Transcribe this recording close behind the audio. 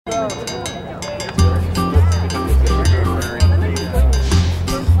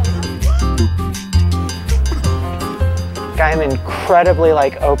I'm incredibly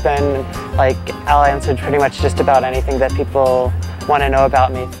open, I'll answer pretty much just about anything that people want to know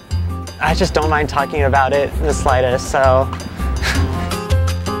about me. I just don't mind talking about it in the slightest, so.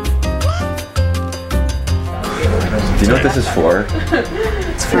 Do you know what this is for?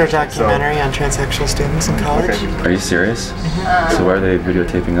 It's for a documentary on transsexual students in college. Are you serious? So why are they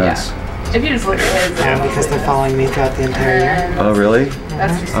videotaping us? If you just look at his... Because they're following me throughout the entire year. Oh, really?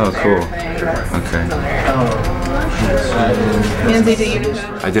 That's Oh, cool. Okay. Nancy, do you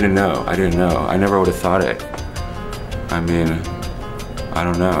know? I didn't know. I never would have thought it. I mean, I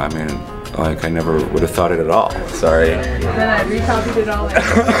don't know. I mean, I never would have thought it at all. Sorry. Then I recopied it all.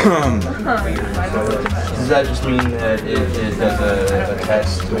 Does that just mean that it does a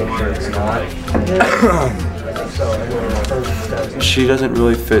test to make sure it's not? She doesn't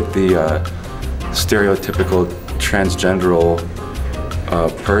really fit the stereotypical transgenderal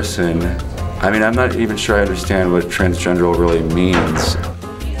person. I mean, I'm not even sure I understand what transgenderal really means.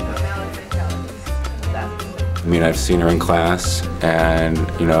 I mean, I've seen her in class, and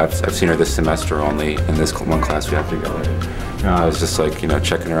I've seen her this semester only in this one class we have together. I was just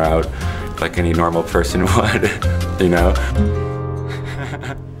checking her out like any normal person would,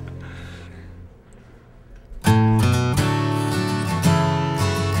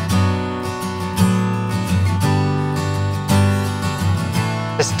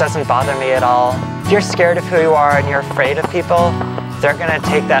 This doesn't bother me at all. If you're scared of who you are and you're afraid of people, they're gonna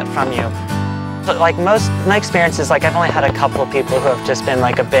take that from you. But my experiences, I've only had a couple of people who have just been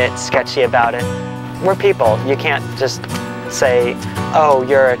a bit sketchy about it. We're people. You can't just say, oh,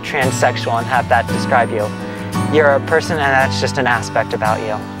 you're a transsexual and have that describe you. You're a person and that's just an aspect about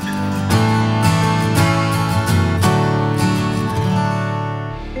you.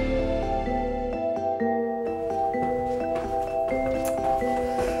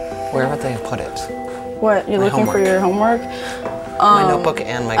 Where would they have put it? What, you're looking for your homework? My notebook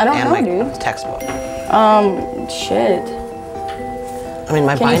and my textbook. Shit. I mean,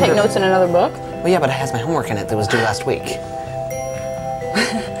 my Can you take notes in another book? Well, yeah, but it has my homework in it that was due last week.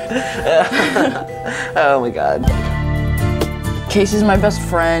 Oh my God. Casey's my best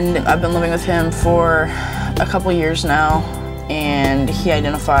friend. I've been living with him for a couple years now, and he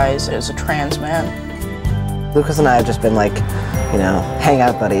identifies as a trans man. Lucas and I have just been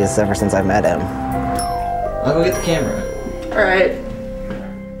hangout buddies ever since I met him. I'll go get the camera. All right.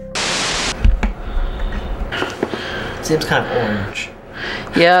 Seems kind of orange.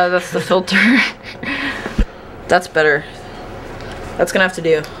 Yeah, that's the filter. That's better. That's gonna have to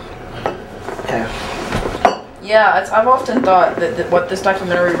do. Yeah. Yeah, I've often thought that what this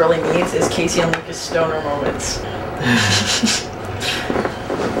documentary really needs is Casey and Lucas stoner moments.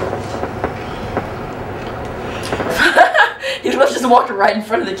 He just walked right in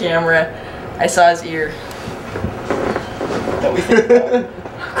front of the camera. I saw his ear. That we think about.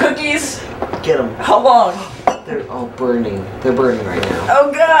 Cookies. Get them. How long? They're all burning. They're burning right now.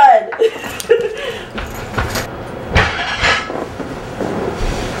 Oh God.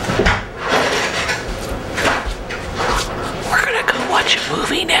 We're gonna go watch a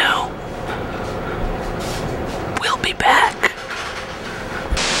movie now. We'll be back.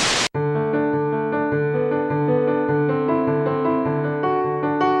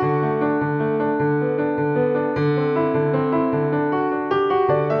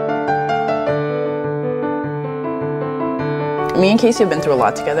 Me and Casey have been through a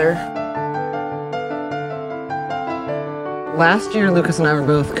lot together. Last year, Lucas and I were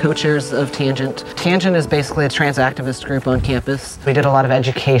both co-chairs of Tangent. Tangent is basically a trans activist group on campus. We did a lot of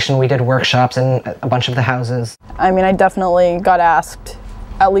education. We did workshops in a bunch of the houses. I mean, I definitely got asked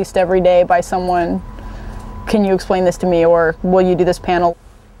at least every day by someone, can you explain this to me, or will you do this panel?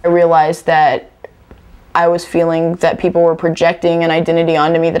 I realized that I was feeling that people were projecting an identity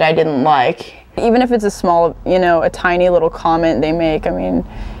onto me that I didn't like. Even if it's a small, a tiny little comment they make, I mean,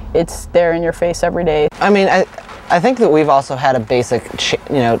 it's there in your face every day. I mean, I think that we've also had a basic,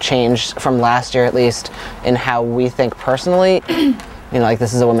 change from last year at least in how we think personally.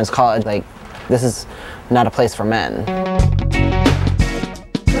 This is a women's college. This is not a place for men.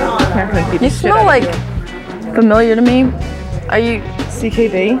 You smell familiar to me. Are you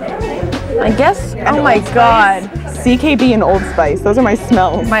CKB? I guess. Oh my God. CKB and Old Spice. Those are my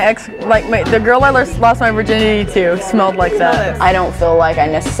smells. My ex, the girl I lost my virginity to smelled like that. I don't feel like I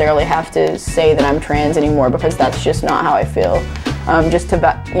necessarily have to say that I'm trans anymore because that's just not how I feel. Just to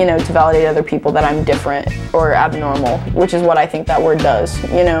validate other people that I'm different or abnormal, which is what I think that word does.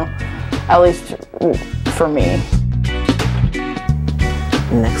 At least for me.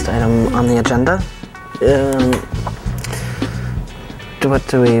 Next item on the agenda. What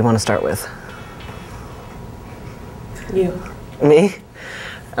do we want to start with? You. Me?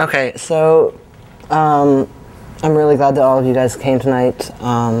 Okay, so I'm really glad that all of you guys came tonight.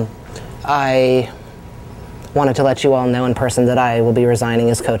 I wanted to let you all know in person that I will be resigning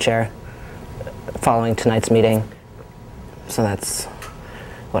as co-chair following tonight's meeting. So that's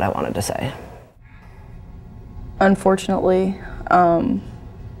what I wanted to say. Unfortunately,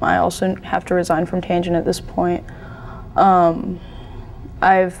 I also have to resign from Tangent at this point. I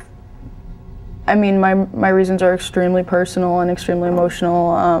mean, my reasons are extremely personal and extremely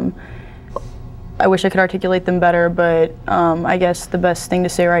emotional. I wish I could articulate them better, but I guess the best thing to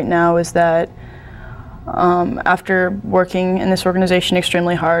say right now is that after working in this organization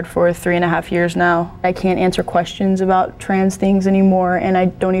extremely hard for 3.5 years now, I can't answer questions about trans things anymore, and I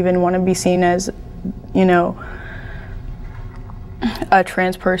don't even want to be seen as, you know, a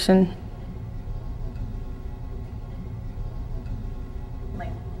trans person. Like,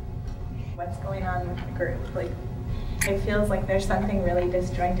 what's going on with the group? Like, it feels like there's something really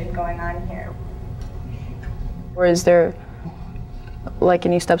disjointed going on here. Or is there, like,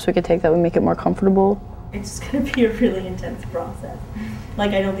 any steps we could take that would make it more comfortable? It's just going to be a really intense process.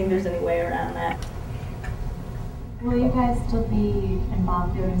 Like, I don't think there's any way around that. Will you guys still be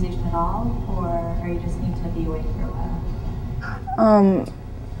involved in the organization at all, or you just need to be away for a while?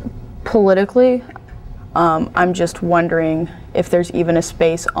 Politically, I'm just wondering if there's even a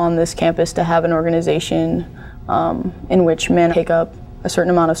space on this campus to have an organization in which men take up a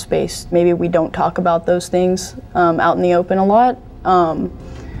certain amount of space. Maybe we don't talk about those things out in the open a lot,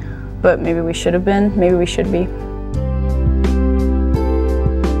 but maybe we should have been, maybe we should be.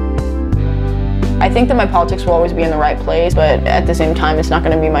 I think that my politics will always be in the right place, but at the same time, it's not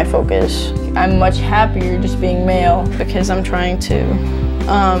going to be my focus. I'm much happier just being male because I'm trying to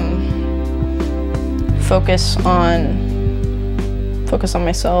focus on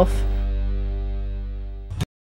myself.